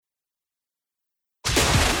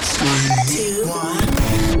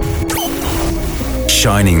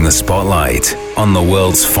shining the spotlight on the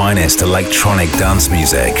world's finest electronic dance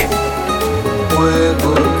music.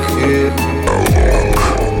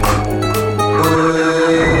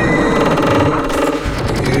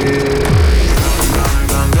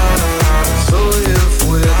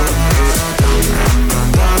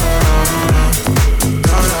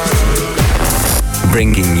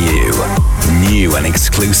 Bringing you new and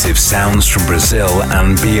exclusive sounds from Brazil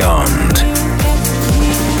and beyond.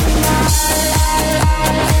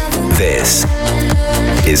 This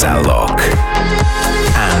is Alok,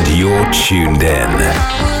 and you're tuned in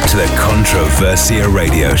to the Controversia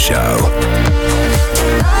Radio Show.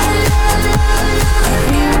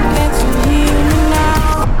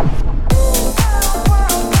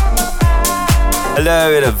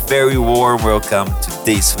 Hello and a very warm welcome to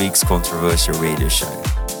this week's Controversial Radio Show.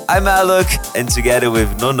 I'm Alok, and together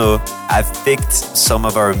with Nono, I've picked some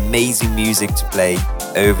of our amazing music to play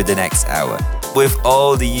over the next hour. With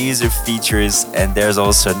all the user features, and there's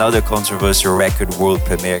also another controversial record world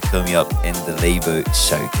premiere coming up in the Label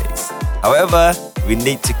Showcase. However, we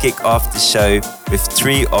need to kick off the show with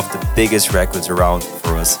three of the biggest records around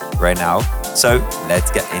for us right now. So let's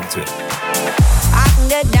get into it. I can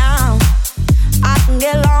get down, I can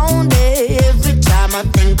get lonely every time I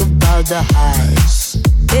think about the highs.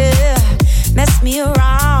 Yeah, mess me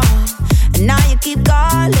around, and now you keep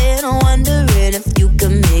calling, wondering if you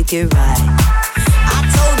can make it right. I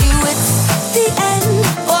told you it's the end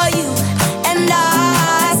for you, and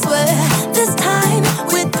I swear this time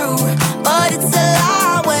we're through. But it's a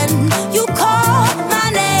lie when you call my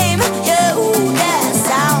name. Yeah, ooh, that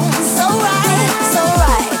sounds so right, so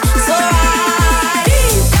right, so right.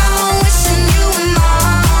 Deep down, wishing you were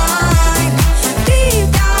mine. Deep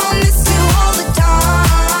down, miss you all the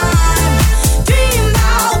time. Dream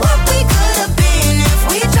about what we could have been if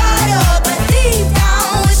we tried up. But deep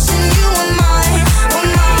down, wishing you were mine, were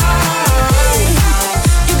mine.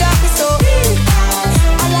 You got me so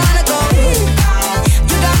I wanna go.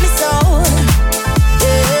 You got me so,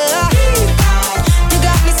 yeah. You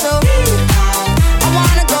got me so I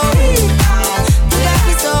wanna go. You got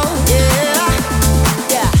me so, yeah.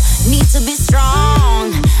 Yeah. Need to be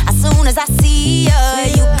strong. As soon as I see ya,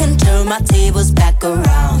 you can turn my tables back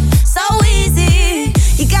around. So easy,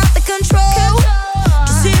 you got the control.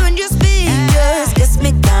 Just hearing your speech just gets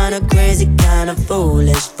me kinda crazy, kinda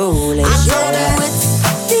foolish, foolish. I told you it's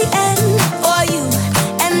the end for you,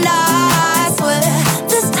 and I swear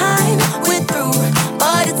this time we're through.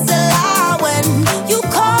 But it's a lie when you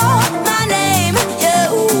call my name.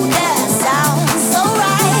 Yeah, ooh, that sounds so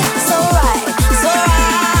right, so right, so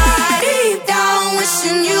right. Deep down,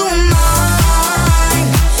 wishing you were mine.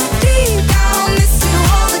 Deep down, miss you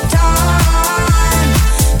all the time.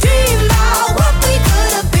 Dream about what we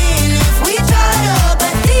could have been if we tried up.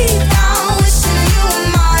 But deep down, wishing you were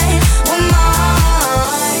mine, were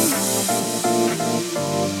mine.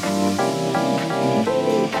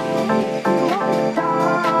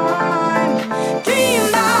 Dream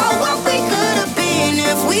about what we could have been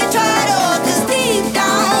if we tried up. 'Cause deep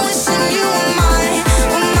down, wishing you were mine,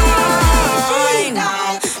 were mine.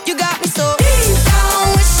 You got me so deep down,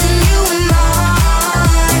 wishing you were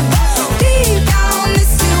mine. Deep down,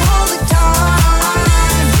 miss you all the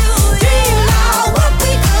time. Dream about what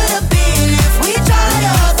we could have been if we tried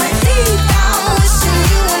up. But deep down, wishing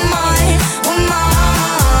you were mine, were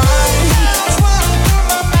mine.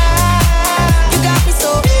 You got me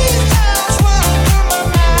so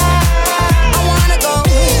I wanna go.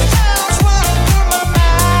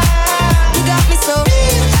 You got me so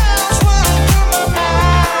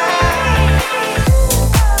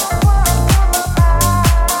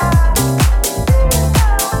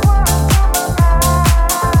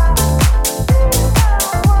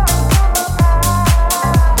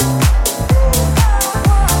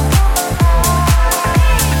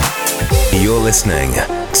You're listening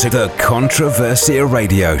to the Controversia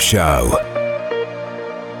Radio Show.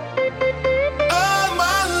 Oh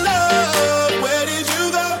my love, where did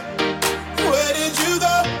you go? Where did you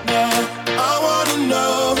go now? I wanna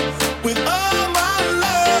know. With all my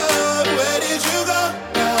love, where did you go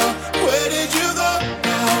now? Where did you go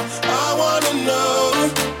now? I wanna know.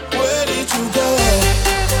 Where did you go?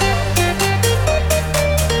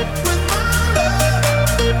 With my love,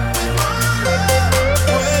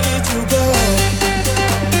 where did you go?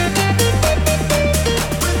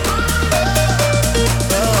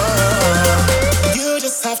 You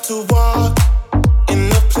just have to walk in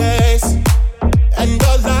the place, and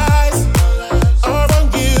your lies are on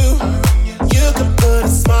you. You can put a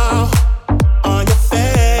smile on your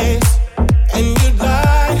face, and you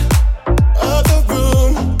light up the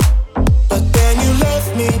room. But then you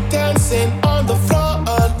left me dancing on the floor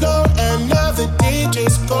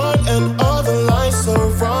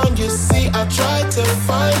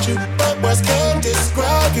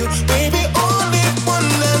Baby, only one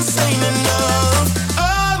that's ain't enough.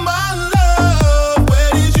 Oh my love,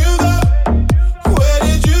 where did you go? Where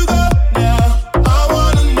did you go now? I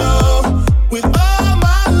wanna know. With all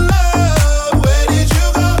my love, where did you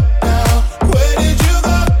go now? Where did you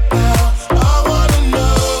go now? I wanna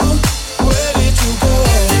know. Where did you go?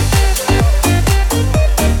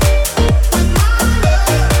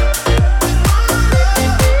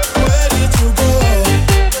 Where did you go?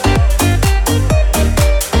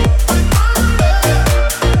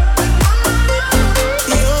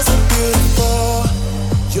 You're so beautiful.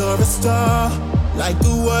 You're a star, like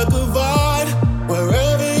a work of art.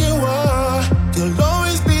 Wherever you are, you'll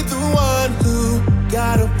always be the one who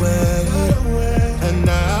got away. And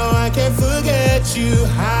now I can't forget you.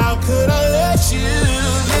 How could I let you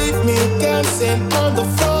leave me dancing on the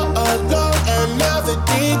floor alone? And now the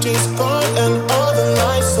DJ's gone and all the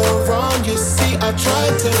lights are wrong. You see, I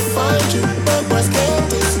tried to find you, but words can't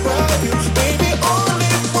describe you. Baby,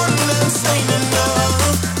 only one that's ain't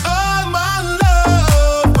enough. Oh my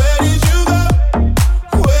love, where did you go?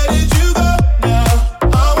 Where did you go now?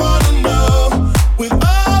 I wanna know. With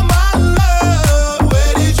all my love,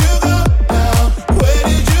 where did you go now? Where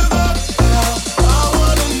did you go now? I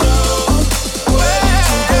wanna know. Where did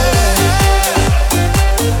you go?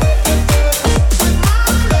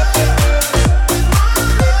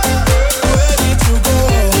 Where did you go?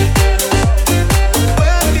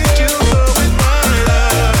 Where did you go with my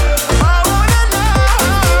love? I wanna know.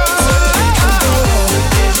 Where did you go?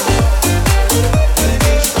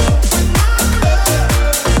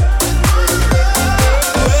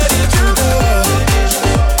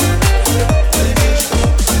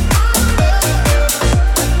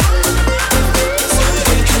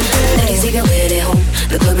 Ladies, leave your weird at home.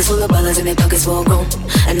 The club is full of ballers and their pockets full grown.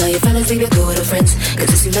 I know your fellas leave your cool with friends,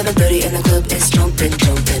 cause it's 11:30 and the club is jumping,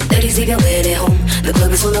 jumping. Ladies, leave your weird at home. The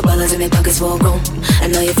club is full of ballers and their pockets full grown. I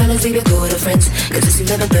know your fellas leave your cool with friends, cause it's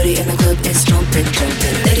 11:30 and the club is jumping,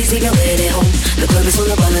 jumping. Ladies, leave your weird at home. The club is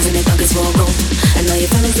full of ballers and their pockets full grown. I know your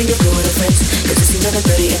fellas leave your cool with friends, cause it's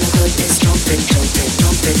 11:30 and the club is jumping, jumping,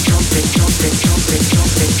 jumping, jumping, jumping, jumping,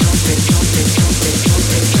 jumping, jumping, jumping,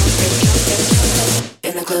 jumping, jumping, jumping, jumping.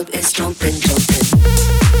 And the club is jumping, jumping.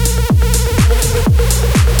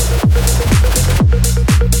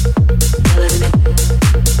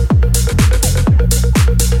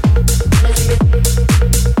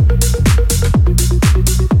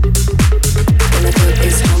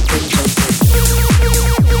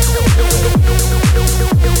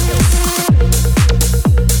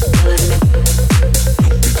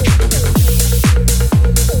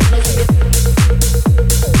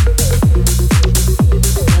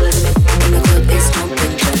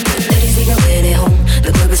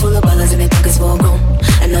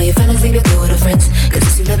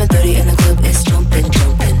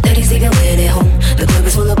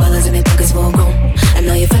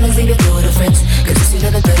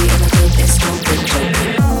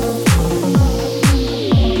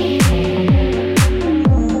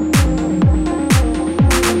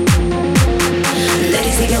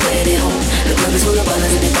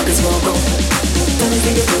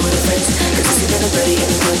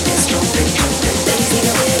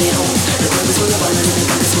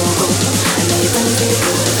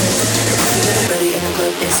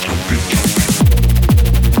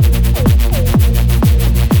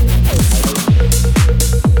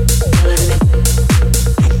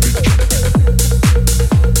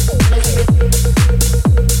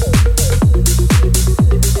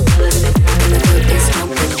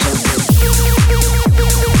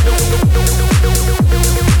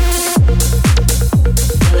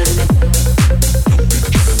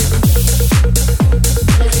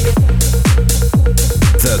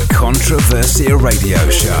 Controversia Radio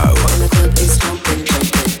Show.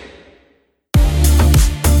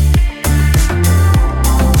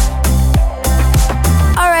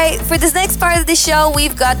 Alright, for this next part of the show,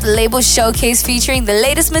 we've got the label showcase featuring the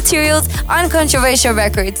latest materials on Controversia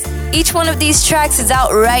Records. Each one of these tracks is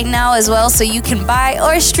out right now as well, so you can buy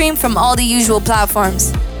or stream from all the usual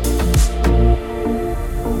platforms.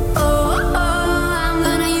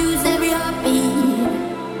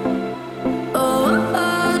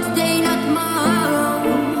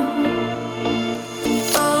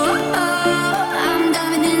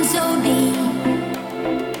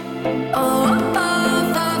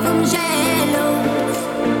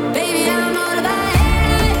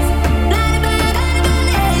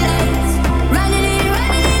 Running in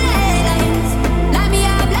headlights. Light me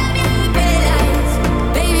up,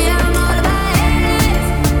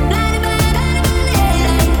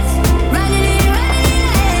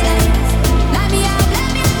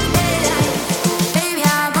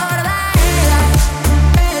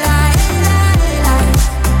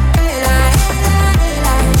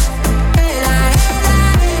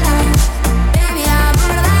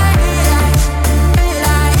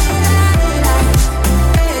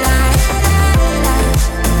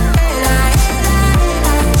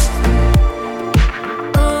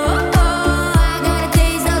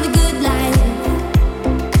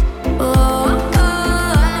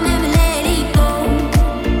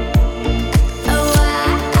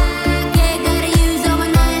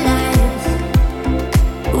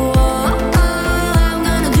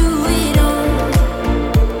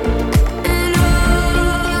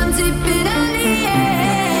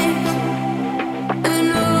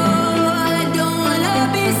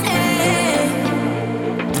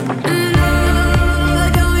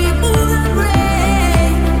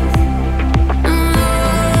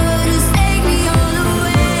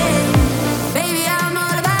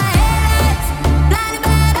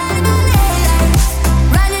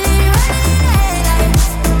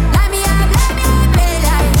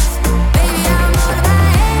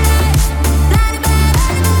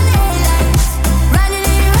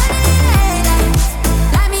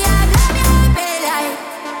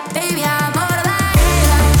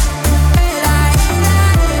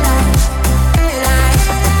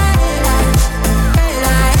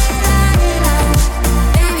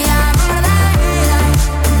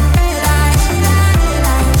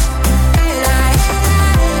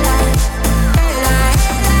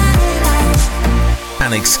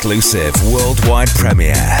 An exclusive worldwide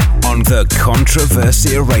premiere on the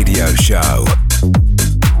Controversia Radio Show.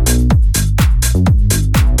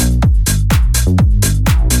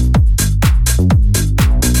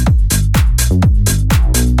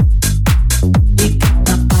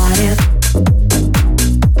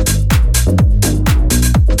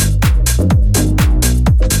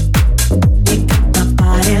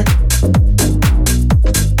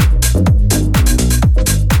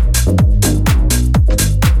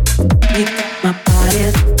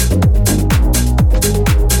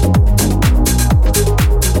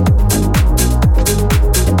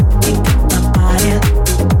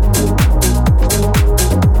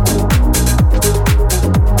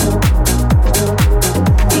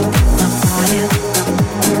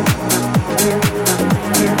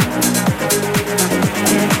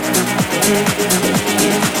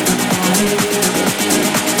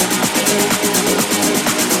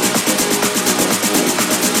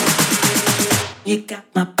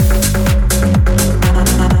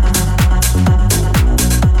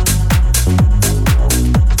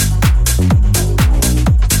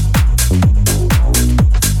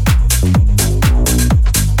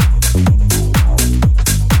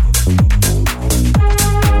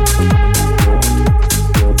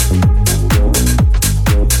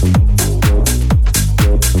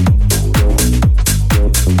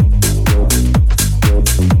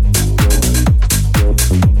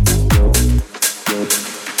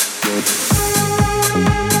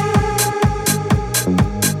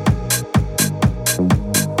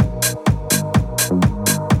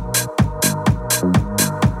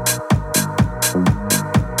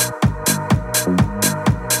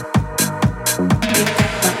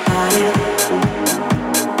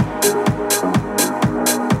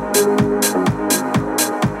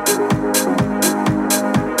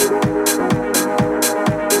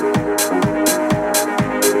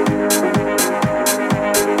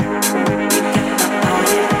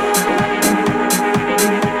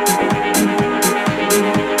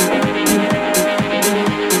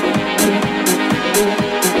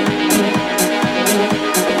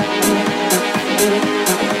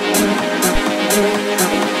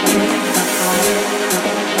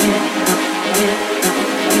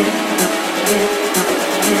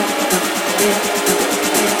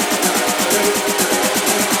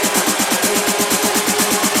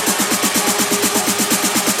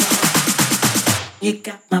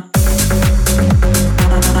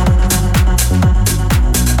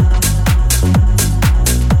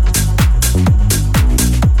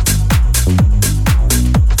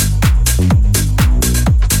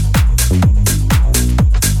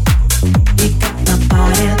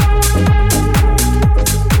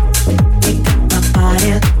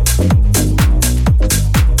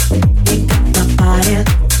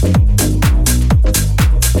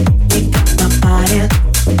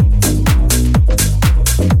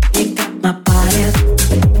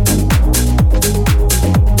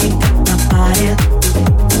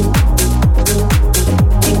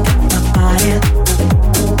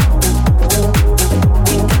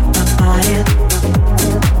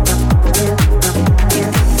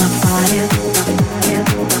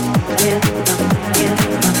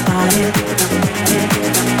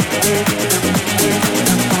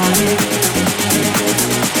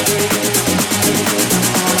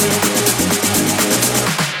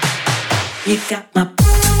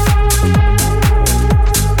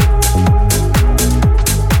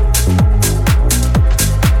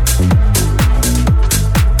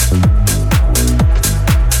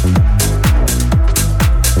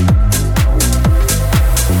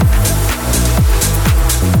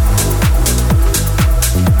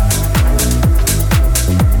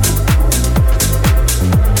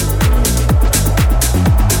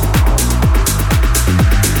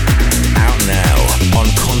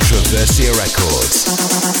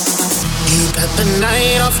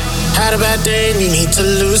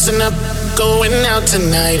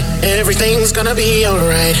 Tonight, everything's gonna be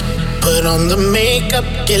alright. Put on the makeup,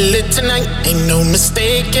 get lit tonight. Ain't no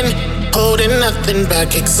mistaking, holding nothing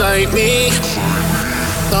back, excite me.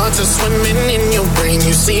 Thoughts are swimming in your brain.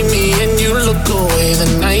 You see me and you look away.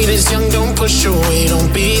 The night is young, don't push away,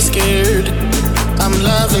 don't be scared. I'm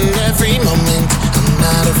loving every moment, I'm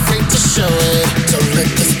not afraid to show it. So let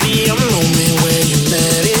this be a moment where you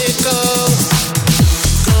let it go.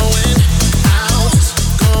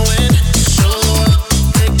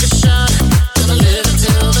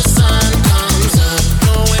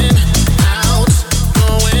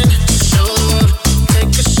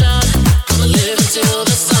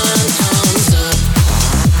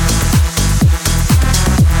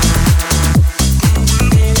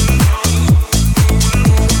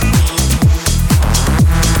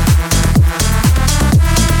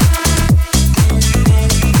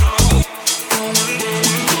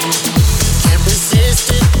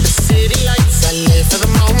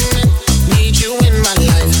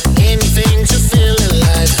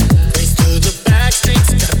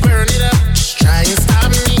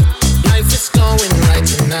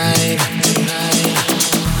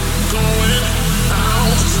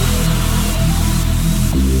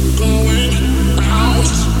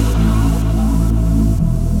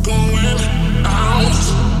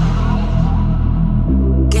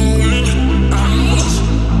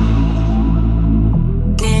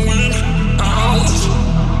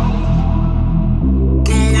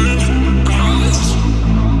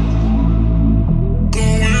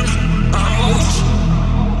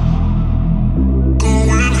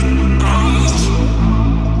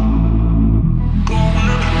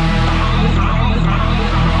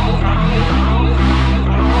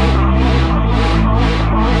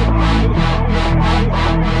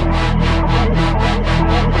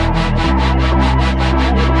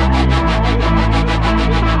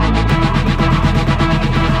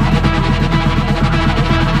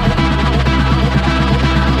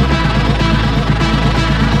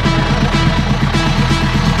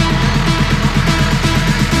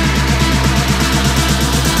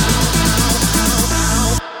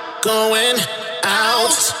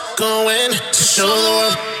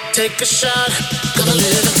 take a shot. Gonna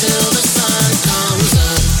live until the sun comes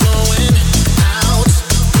up. Going out,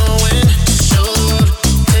 going short.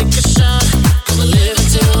 Take a shot. Gonna live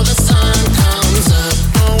until the sun comes up.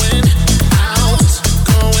 Going out,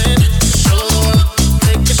 going short.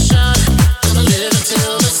 Take a shot. Gonna live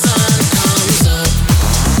until the sun comes up.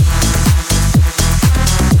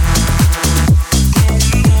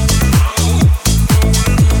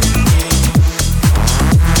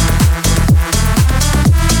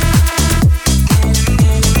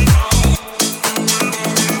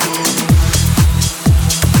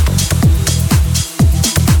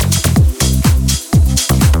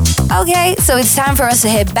 Okay, so it's time for us to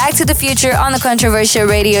head back to the future on the Controversial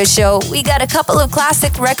Radio Show. We got a couple of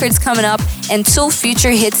classic records coming up and 2 future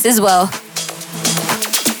hits as well.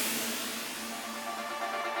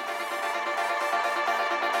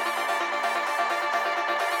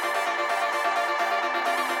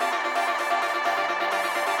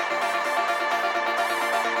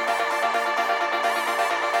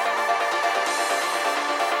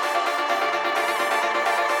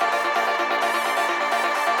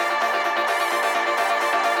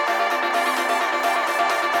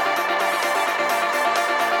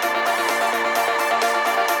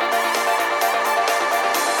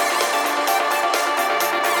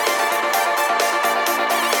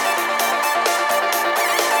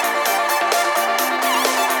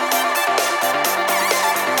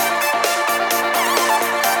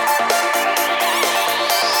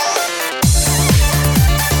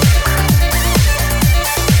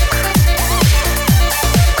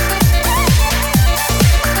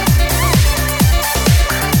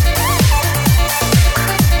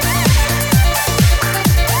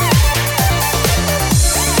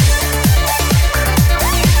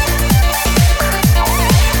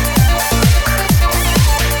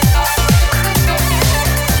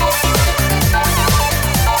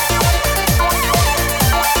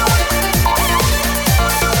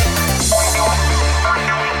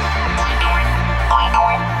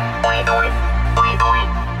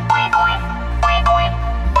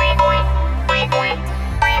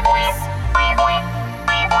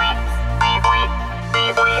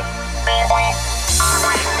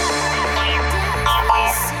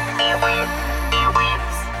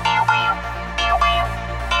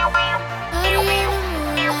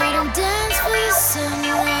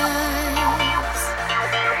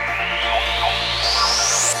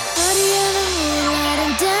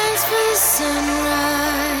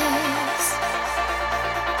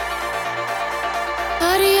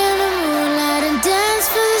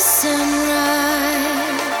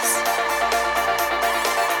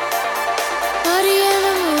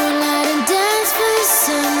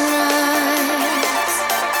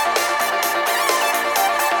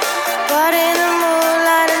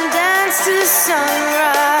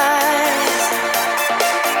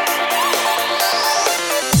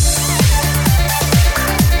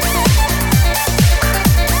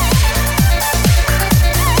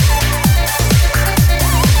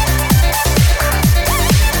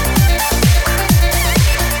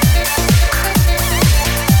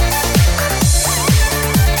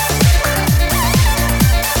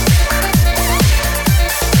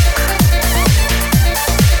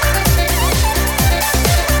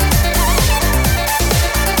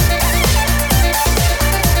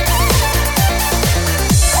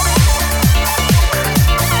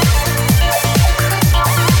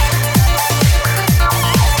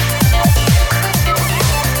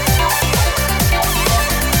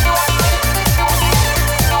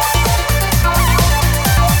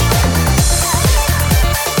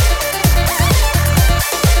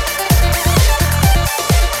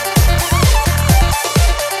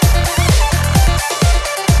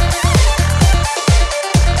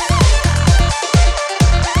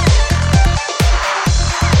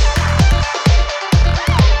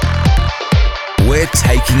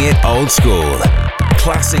 Old school.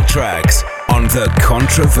 Classic tracks on the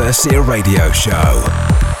Controversia Radio Show.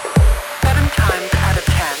 7 times out of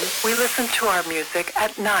 10, we listen to our music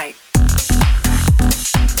at night.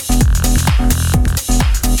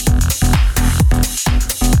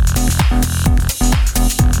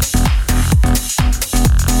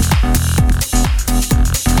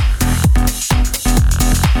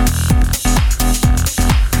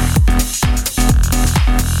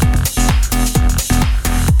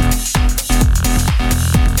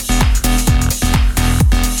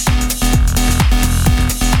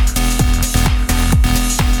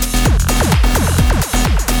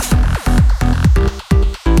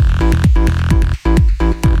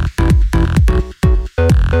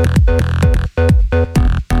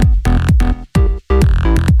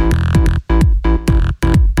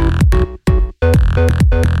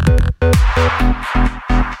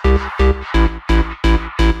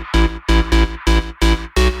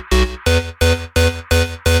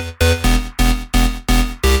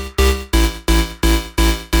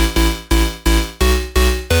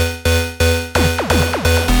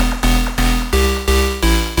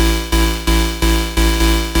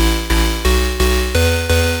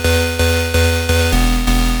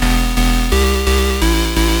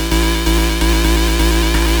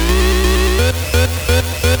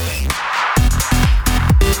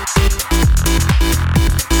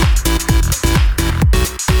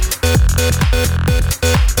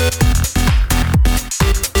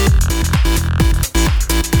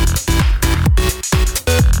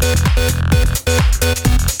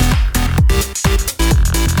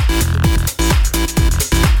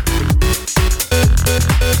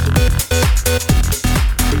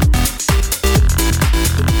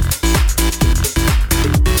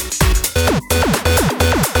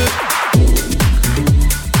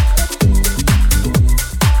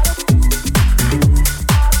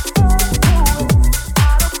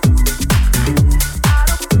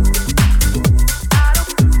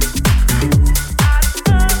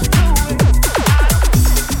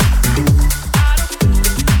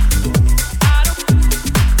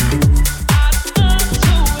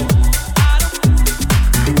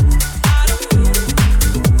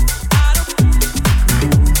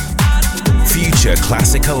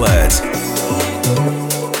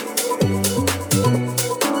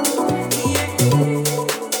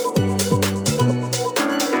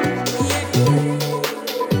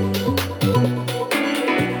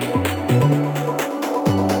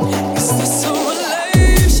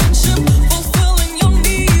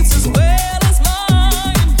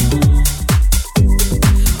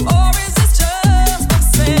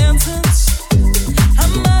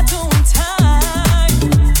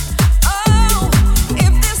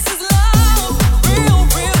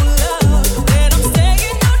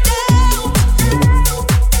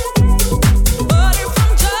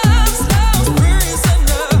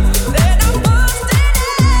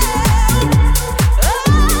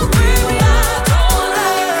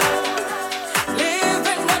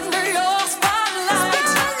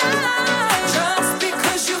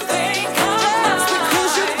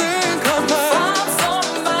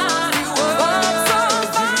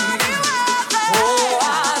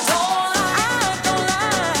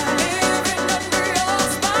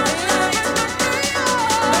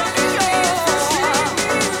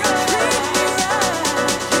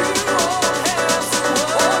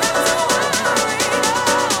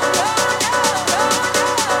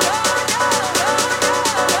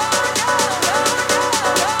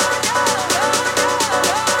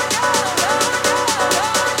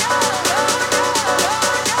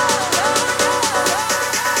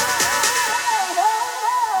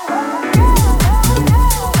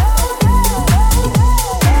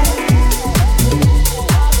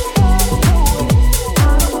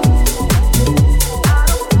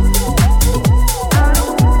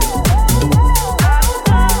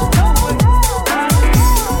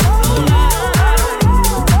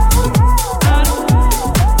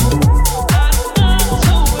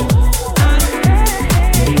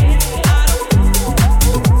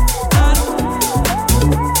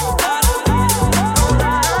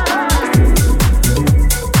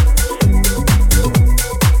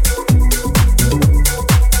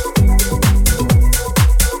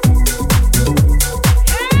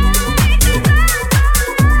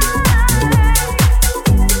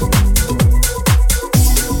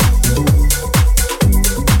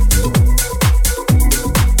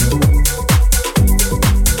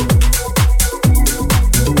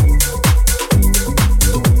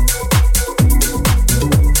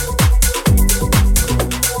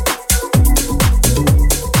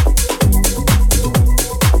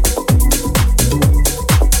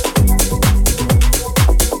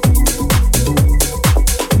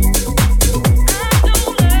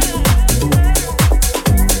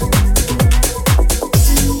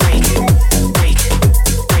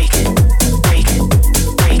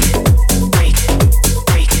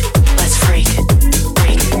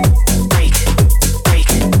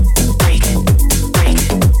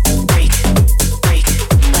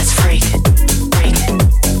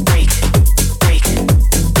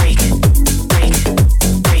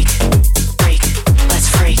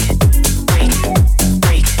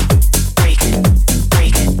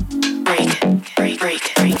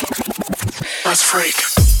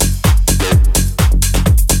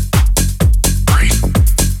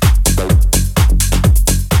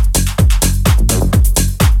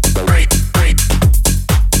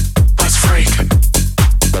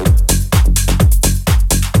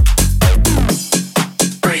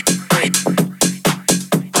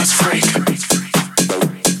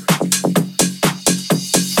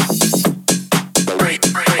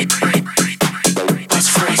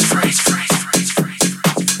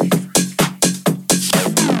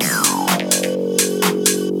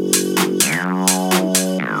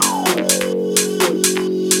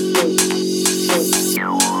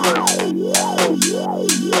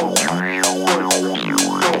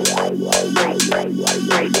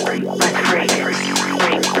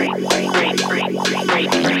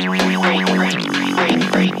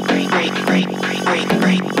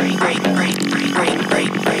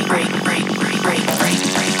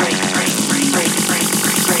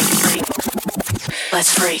 Let's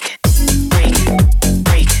freak.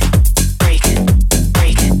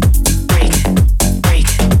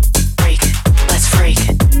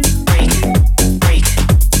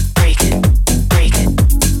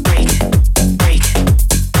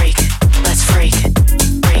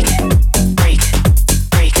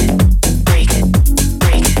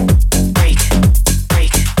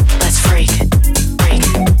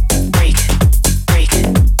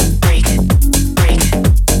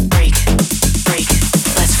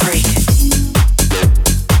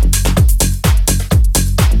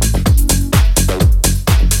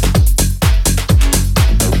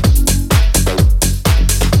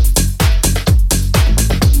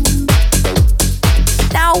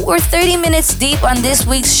 We're 30 minutes deep on this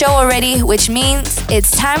week's show already, which means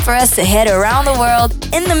it's time for us to head around the world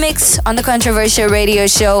in the mix on the Controversial Radio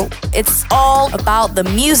Show. It's all about the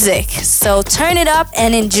music, so turn it up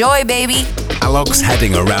and enjoy, baby. Alok's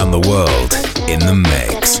heading around the world in the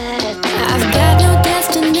mix. I've got no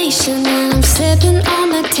destination when I'm sipping on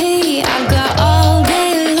my tea. I've got all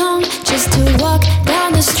day long just to walk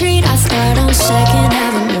down the street. I start on 2nd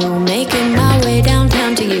Avenue, making my way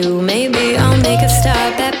downtown to you. Maybe I'll make a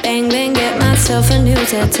stop at Bang Bang, get myself a new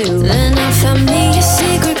tattoo. Then I found me a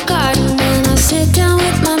secret garden and I sit down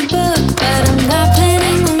with my book. But I'm not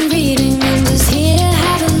planning on reading, I'm just here to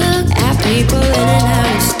have a look at people in and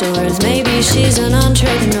out of stores. Maybe she's an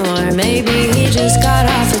entrepreneur, maybe he just got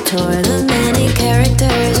off a tour. The many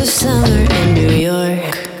characters of summer in New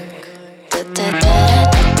York.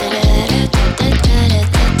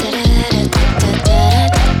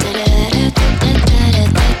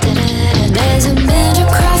 There's a man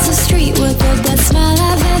across the street with the best smile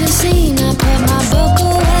I've ever seen. I put my book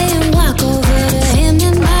away and walk over to him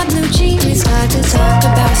in my blue jeans. We start to talk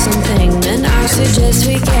about something, then I suggest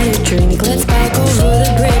we get a drink. Let's bike over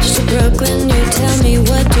the bridge to Brooklyn. You tell me,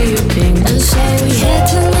 what do you think? And so we head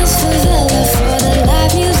to Miss Favela for the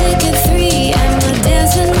live music at 3. And we're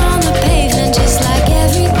dancing on the pavement just like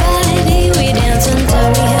everybody. We dance until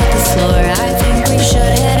we hit the floor. I think we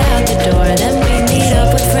should head out the door. Then we meet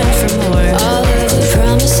up with friends for more. All of the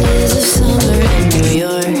promises of summer in New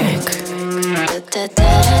York.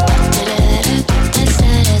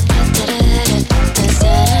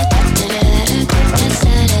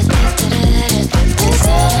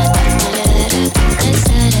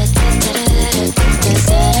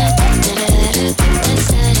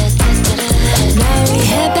 Now we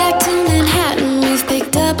head back to Manhattan. We've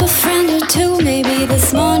picked up a friend or two. Maybe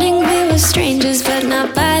this morning we were strangers, but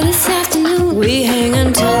not by this afternoon. We hang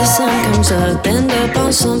until the sun comes up, end up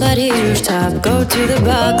on somebody's rooftop. Go to the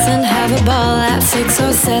box and have a ball at 6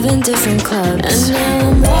 or 7 different clubs. And now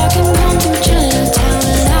I'm walking home through Chinatown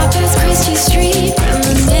and out past Christie Street.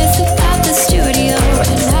 Reminisce about the studio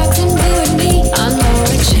and Oxenby with me. I know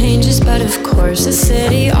it changes, but of course the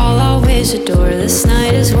city I'll always adore. This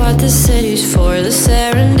night is what the city's for. The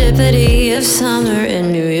serendipity of summer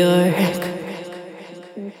in New York.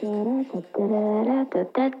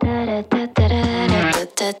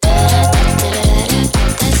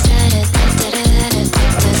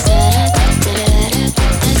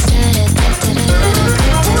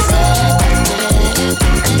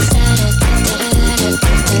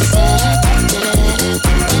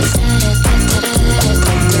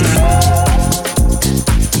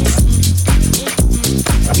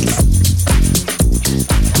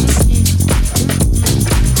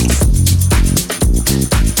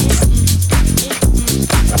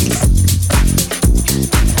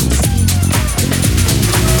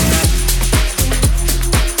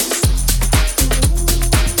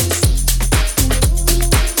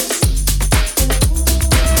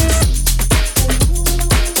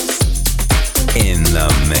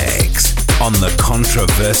 on the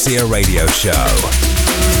Controversia Radio Show.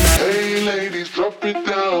 Hey ladies, drop it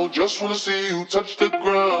down. Just wanna see you touch the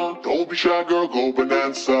ground. Don't be shy, girl, go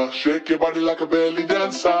bonanza. Shake your body like a belly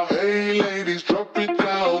dancer. Hey ladies, drop it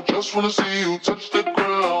down. Just wanna see you touch the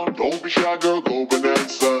ground. Don't be shy, girl, go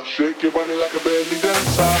bonanza. Shake your body like a belly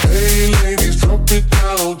dancer. Hey ladies, drop it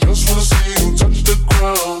down. Just wanna see you touch the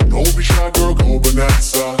ground. Don't be shy, girl, go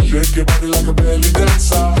bonanza. Shake your body like a belly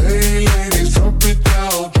dancer. Hey ladies, drop it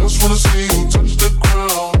down. Just wanna see you touch the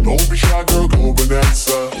ground. Don't be shy, girl, go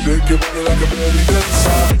bonanza. Shake your body like a belly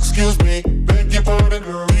dancer. Excuse me, beg your pardon,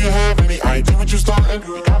 girl. Do you have any idea what you starting?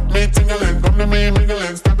 You got me tingling, come to me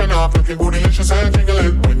mingling, stepping off, looking bootylicious and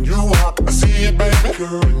tingling. When you walk, I see it, baby.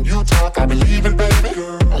 Girl, when you talk, I believe it, baby.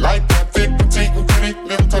 Girl, I like that thick, petite, and pretty.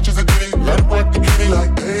 Little touches of ditty, let it work the kitty.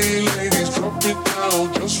 Like, hey ladies, drop it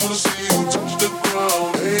down. Just wanna see you touch the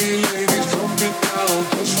ground. Hey ladies, drop it down.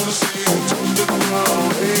 Just wanna see you touch the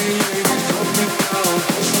ground. Hey ladies, drop it down.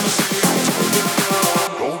 Just wanna see you touch the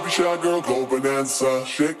ground. Don't be shy, girl, go bonanza.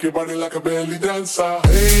 Shake your body like a belly dancer.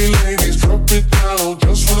 Hey ladies, drop it down.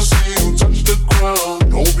 Just wanna see you touch the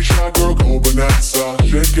ground. Don't be shy, girl, go bonanza.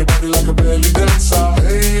 Shake your body like a belly dancer.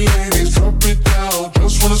 Hey ladies, drop it down.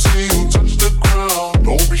 Just wanna see you touch the ground.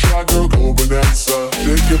 Don't be shy, girl, go bonanza.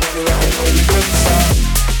 Shake your body like a belly dancer.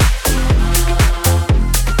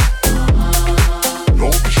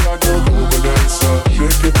 Don't be shy, girl, go bonanza.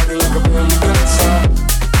 Shake your body like a belly dancer.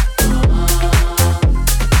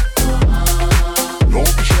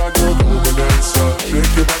 Don't be shy, girl, go bonanza.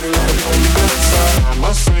 Shake your body like a belly dancer. I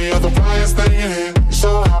must say you're the brightest thing in here. You're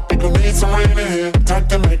so hot, people need some rain in here. Time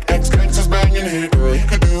to make ex-gangsters bang in here. Girl, you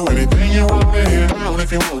could do anything you want in here. Down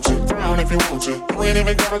if you want to, down if you want to. You ain't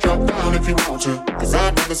even gotta drop down if you want to. Cause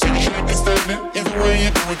I'd rather see you shake and stand it. Either way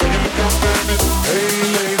you do it, then you look outstanding. Hey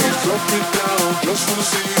ladies, drop it down. Just wanna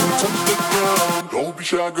see you touch the ground. Don't be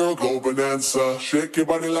shy, girl, go bonanza. Shake your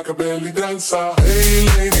body like a belly dancer. Hey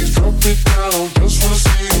ladies, drop it down. Just wanna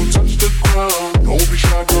see you touch the ground. Don't be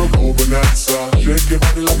shy, girl, go bonanza. Shake your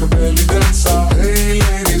body like a belly dancer. Hey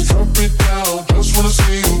ladies, drop it down. Just wanna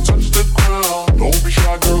see you touch the ground. Don't be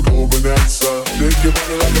shy, girl, go bonanza. Shake your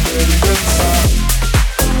body like a belly dancer.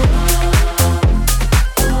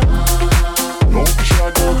 Don't be shy,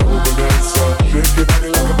 girl, go bonanza. Shake your body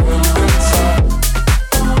like a belly dancer.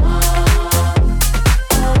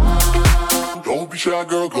 Don't be shy,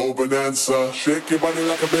 girl, go bonanza. Shake your body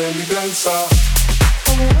like a belly dancer.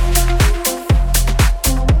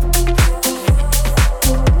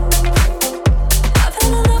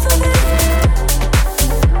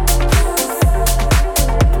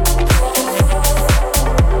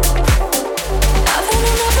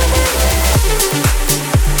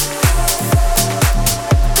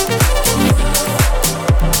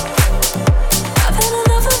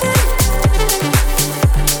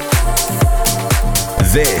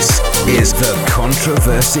 This is the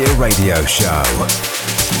Controversia Radio Show.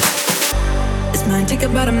 This might take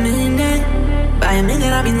about a minute. By a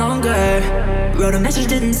minute, I mean longer. Wrote a message,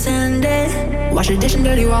 didn't send it. Wash your dish in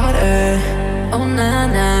dirty water. Oh, nah,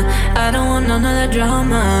 nah. I don't want none of that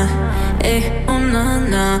drama. Eh, oh, nah,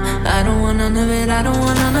 nah. I don't want none of it. I don't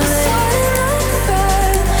want none of it.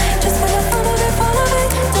 Just for the fun of it, fun of it.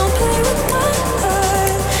 Don't play with my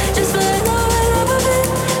heart. Just for the love of it.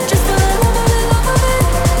 Just for the love of it, love of it.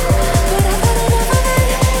 But I've had enough of it.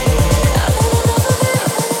 I've had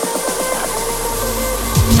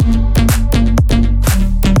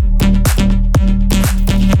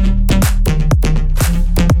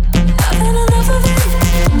enough of it. I've had enough of it. I've had enough of it.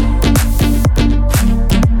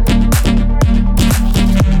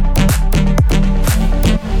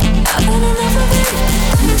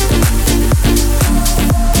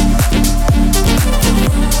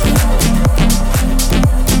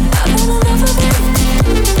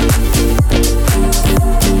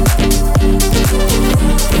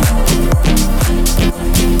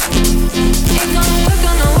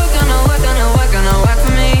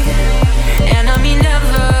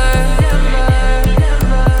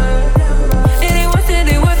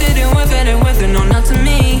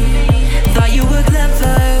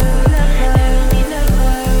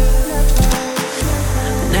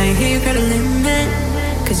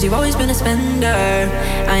 You've always been a spender.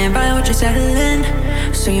 I ain't buying what you're selling,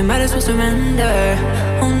 so you might as well surrender.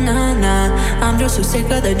 Oh nah nah, I'm just so sick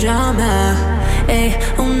of the drama. Hey,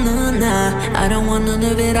 oh nah nah, I don't want none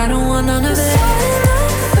of it. I don't want none of it.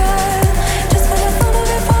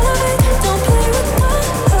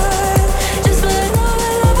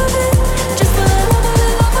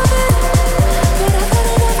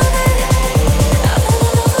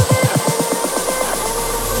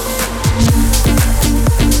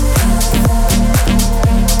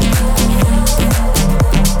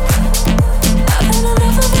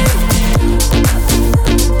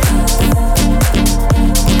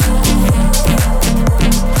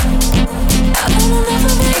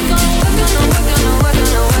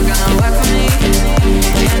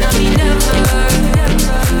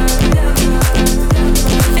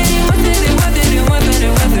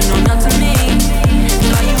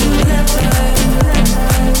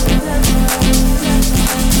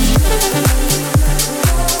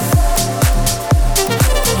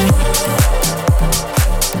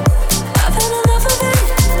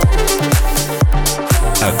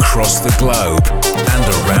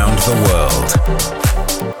 world.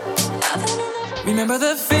 Remember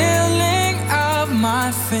the feeling of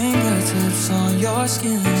my fingertips on your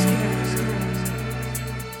skin,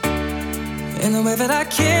 and the way that our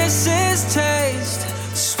kisses taste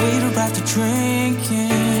sweeter after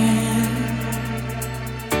drinking,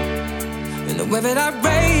 and the way that I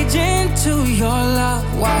rage into your love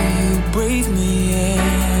while you breathe me in,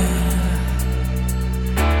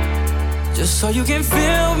 just so you can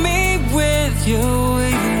fill me with you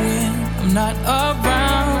even when I'm not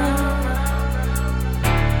around.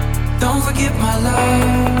 Don't forget my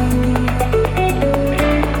love.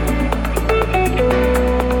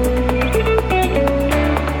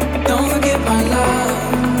 Don't forget my love.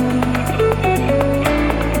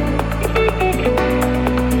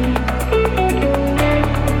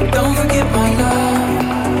 Don't forget my love.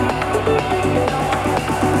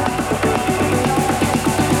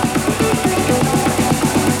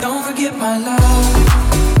 Don't forget my love.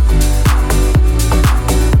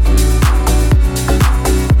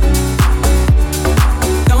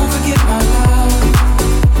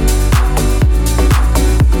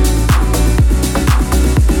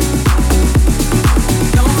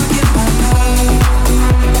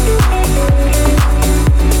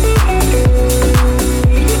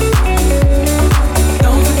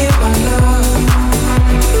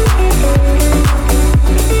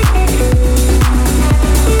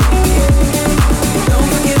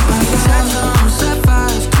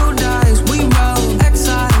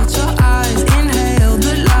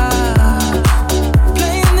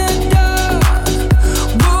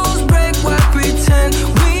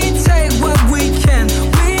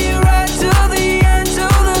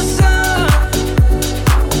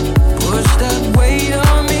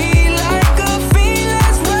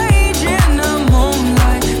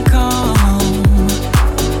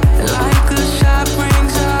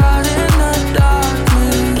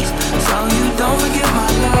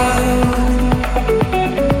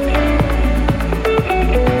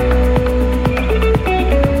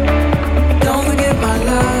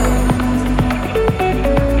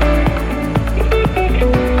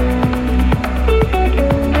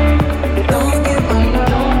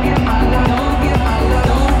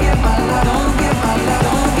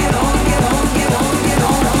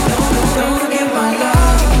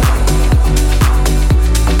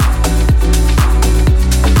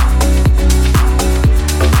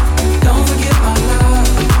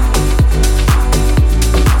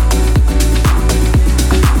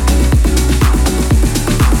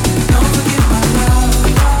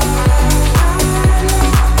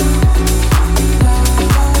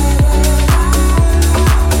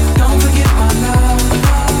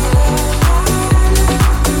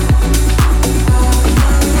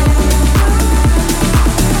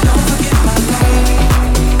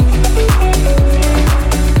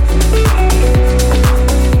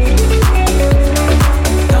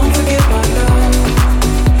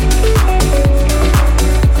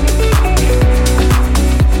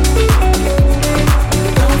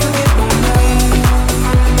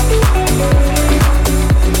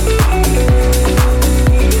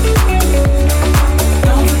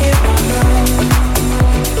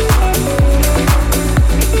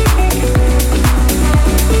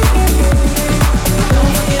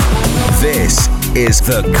 Is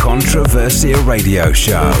the Controversia Radio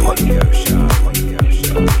Show.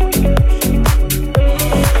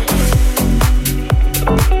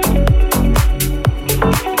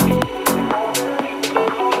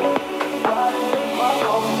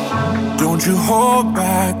 Don't you hold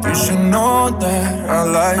back, you should know that I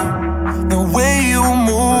like the way you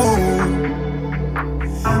move.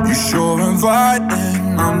 You're sure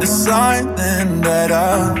inviting, I'm deciding that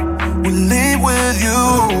I will leave with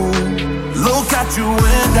you. Look at you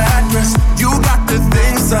in that dress, you got the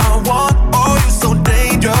things I want. Oh, you're so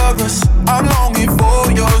dangerous, I'm longing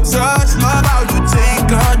for your touch. Love how you take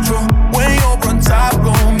control when you're on top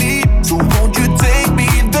of me. So won't you take me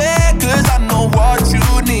there, cause I know what you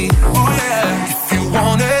need. Oh yeah, if you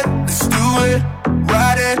want it, let's do it.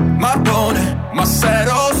 Ride it, my pony, my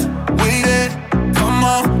saddle's waiting. Come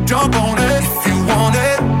on, jump on it. If you want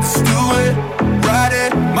it, let's do it. Ride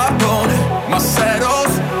it, my pony, my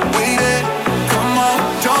saddle's waiting. Come on,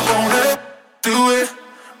 jump on it. Do it,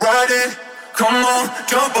 ride it. Come on,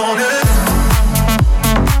 jump on it.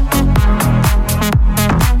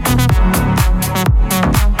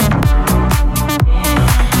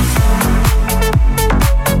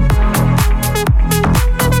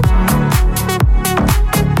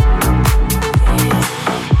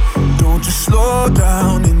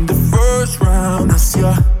 Down in the first round, it's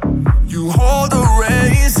you hold the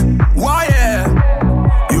reins. Why yeah,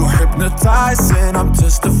 you hypnotizing, I'm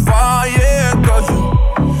testifying.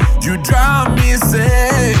 me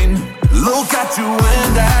insane. Look at you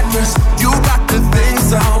in that dress. You got the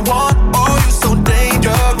things I want. Oh, you're so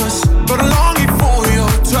dangerous. But I'm longing for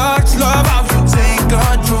your touch. Love how you take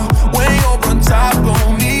control when you're on top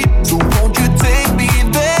of me. So won't you take me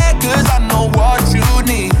there? Cause I know what you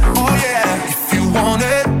need. Oh yeah, if you want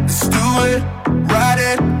it, let's do it. Ride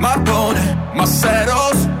it, my pony, my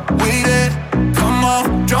saddle's waiting. Come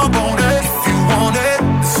on, jump on it. If you want it,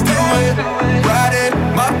 let's do it. Ride it,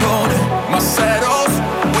 my pony, my saddle's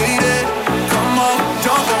waiting. Come on,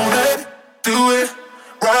 jump on it. Do it,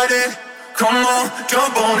 ride it. Come on,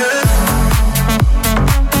 jump on it.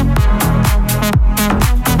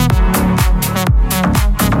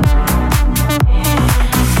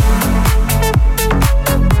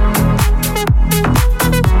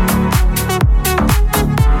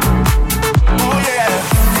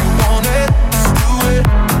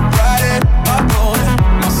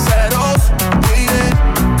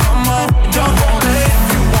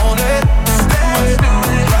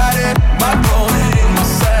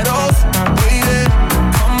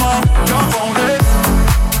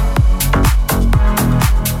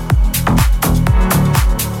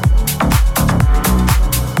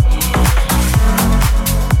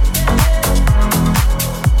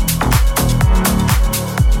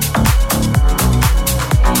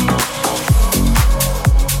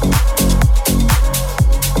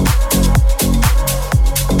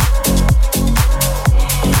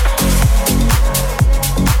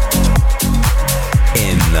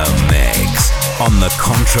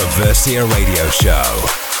 Controversia Radio Show.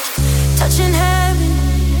 Touching heaven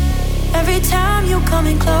every time you're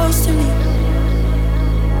coming close to me.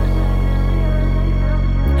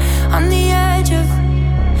 On the edge of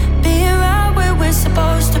being right where we're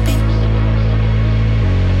supposed to be.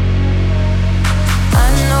 I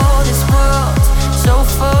know this world's so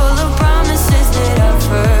full of promises that I've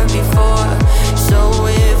heard before. So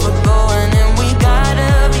if we're going, then we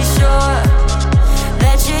gotta be sure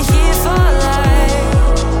that you're here for life.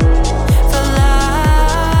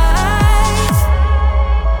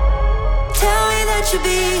 You'll be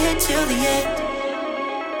here till the end.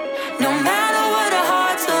 No matter what our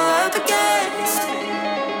hearts are up against.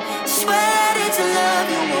 Swear that it's a love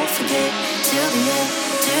you won't forget. Till the end,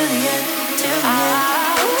 till the end, till the end.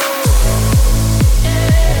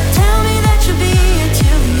 Tell me that you'll be here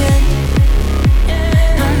till the end.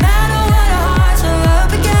 No matter what our hearts are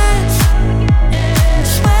up against.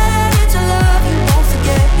 Swear that it's a love you won't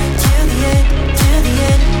forget. Till the end, till the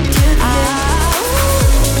end, till the end.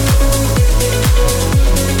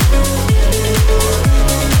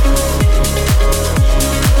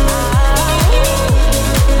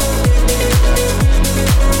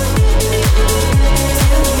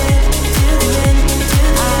 Till the end, till the end.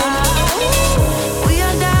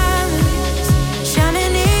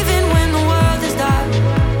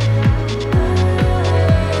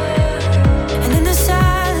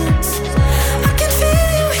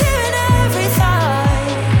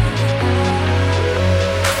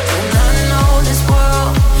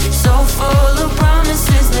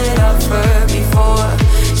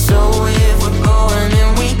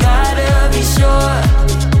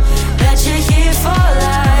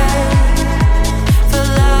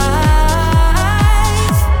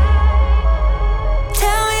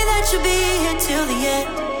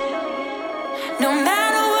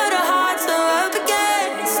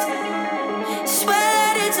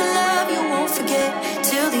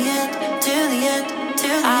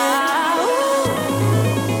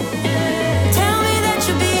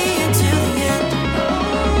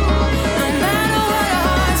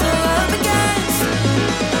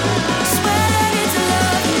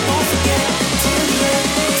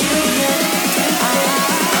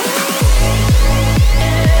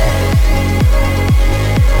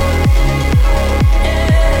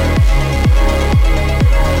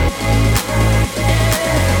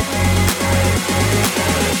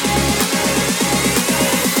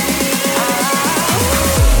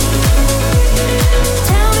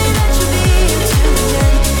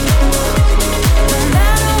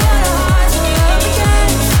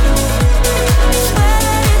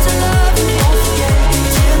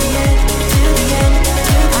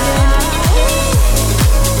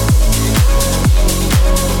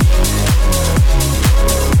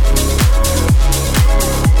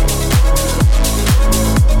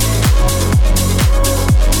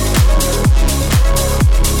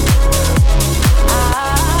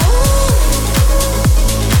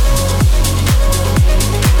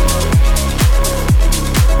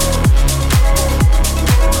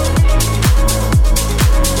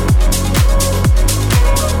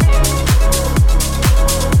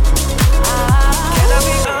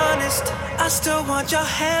 want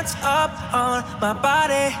your hands up on my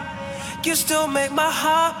body. You still make my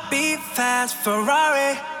heart beat fast.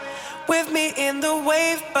 Ferrari with me in the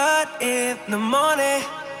wave, but in the morning.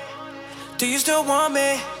 Do you still want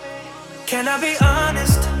me? Can I be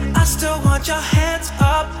honest? I still want your hands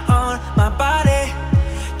up on my body.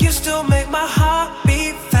 You still make my heart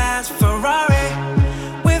beat fast. Ferrari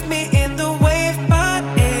with me in the wave, but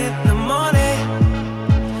in the morning.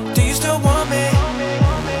 Do you still want me?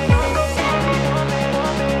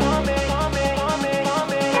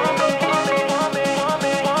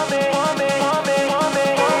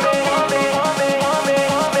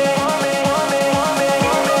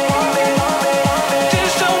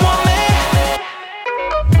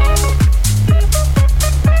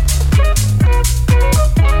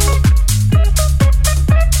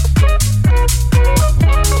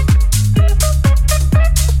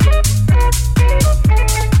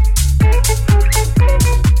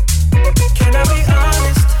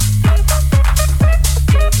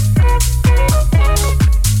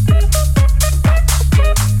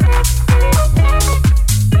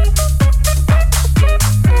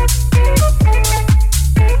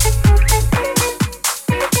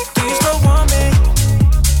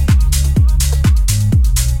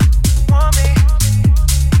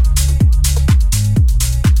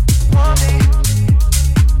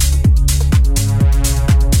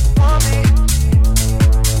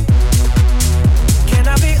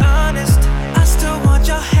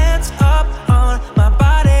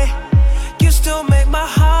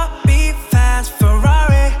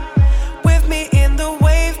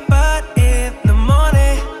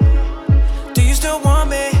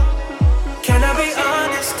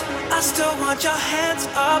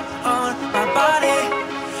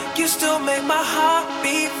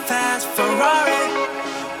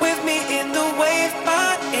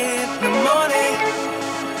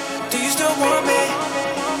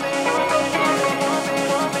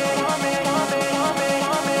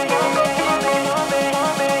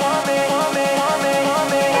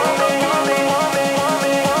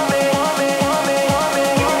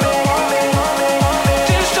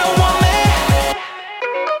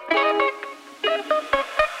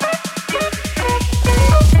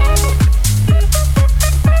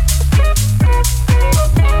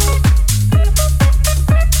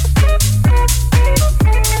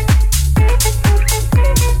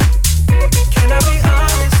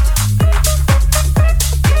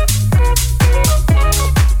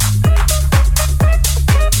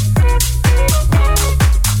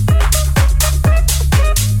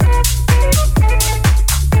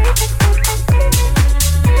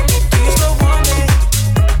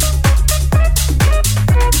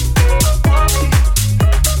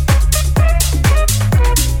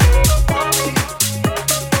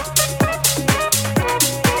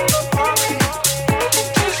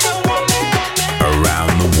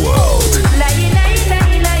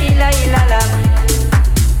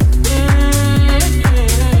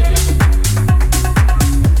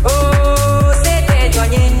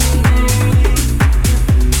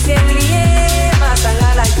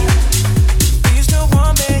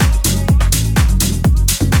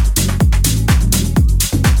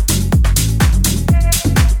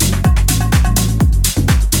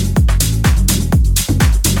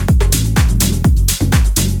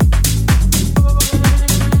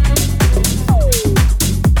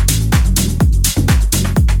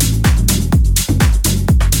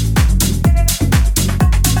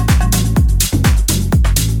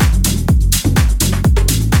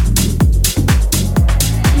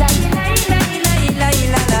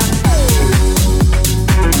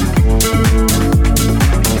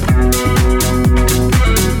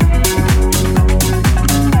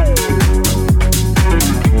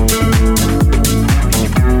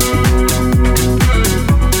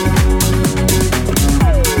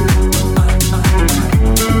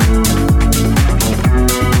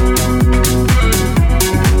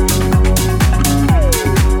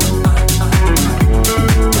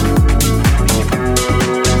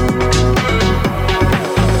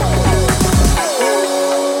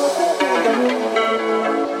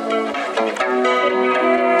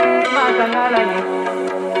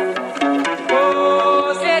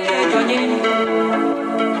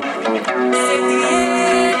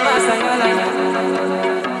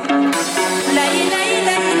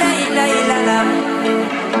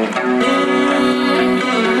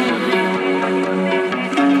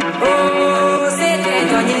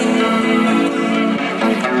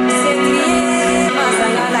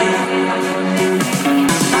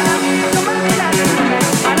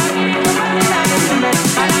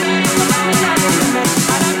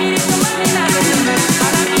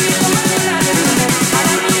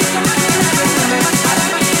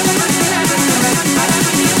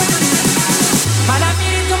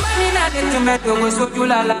 tumetomo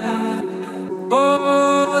sojulala.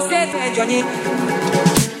 Oh, sete Johnny.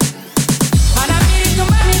 Manamiri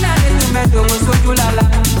tumamina de tumetomo sojulala.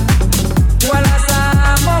 Wala sa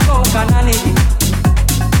mogo kanani.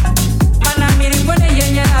 Manamiri kone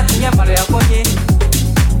yenye na tunya pale ya konye.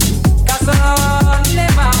 Kaso ne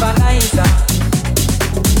mamba na isa.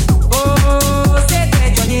 Oh,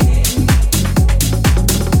 sete Johnny.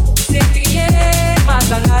 Sete ye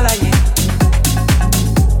masangala ye.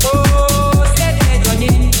 Oh, sete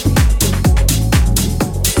Johnny.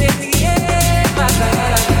 Sete ye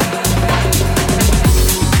masangala ye.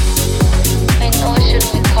 I know I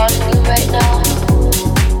shouldn't be calling you right now.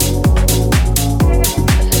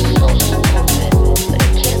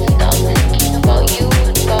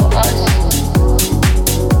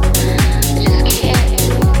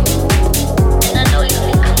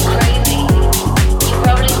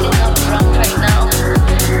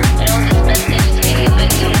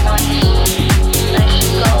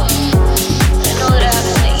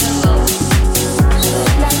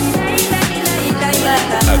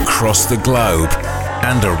 Across the globe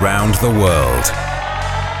and around the world.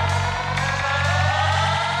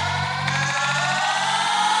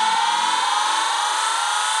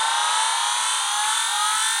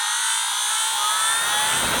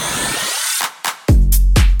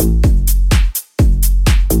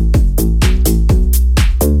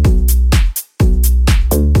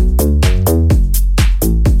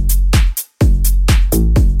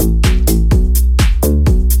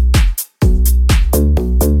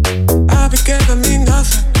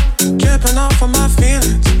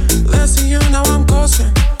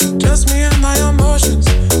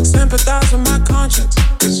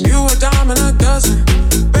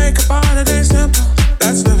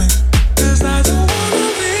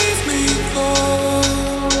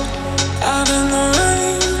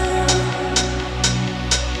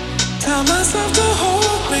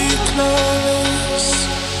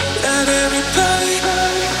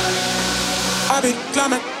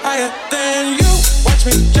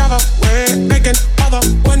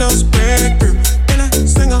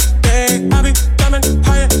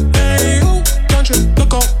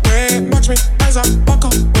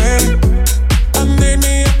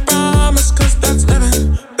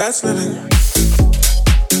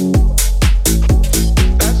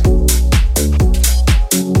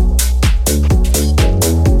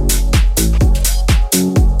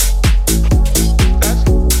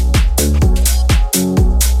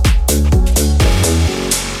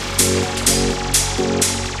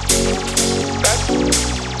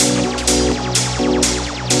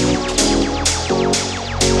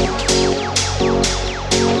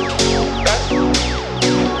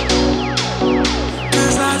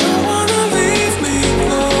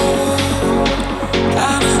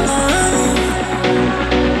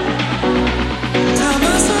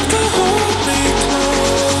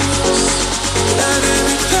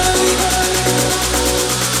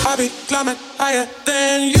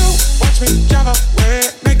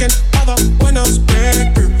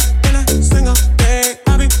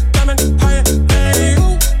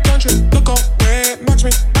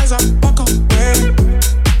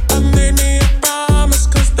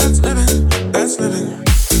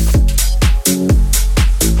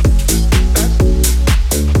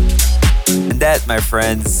 My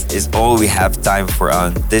friends, is all we have time for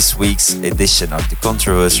on this week's edition of the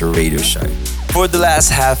Controversial Radio Show. For the last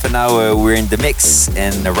half an hour, we're in the mix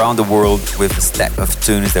and around the world with a stack of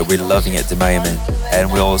tunes that we're loving at the moment.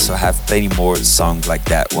 And we also have plenty more songs like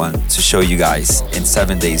that one to show you guys in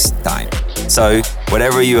 7 days' time. So,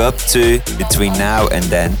 whatever you're up to between now and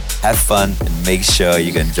then, have fun and make sure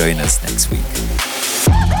you can join us next week.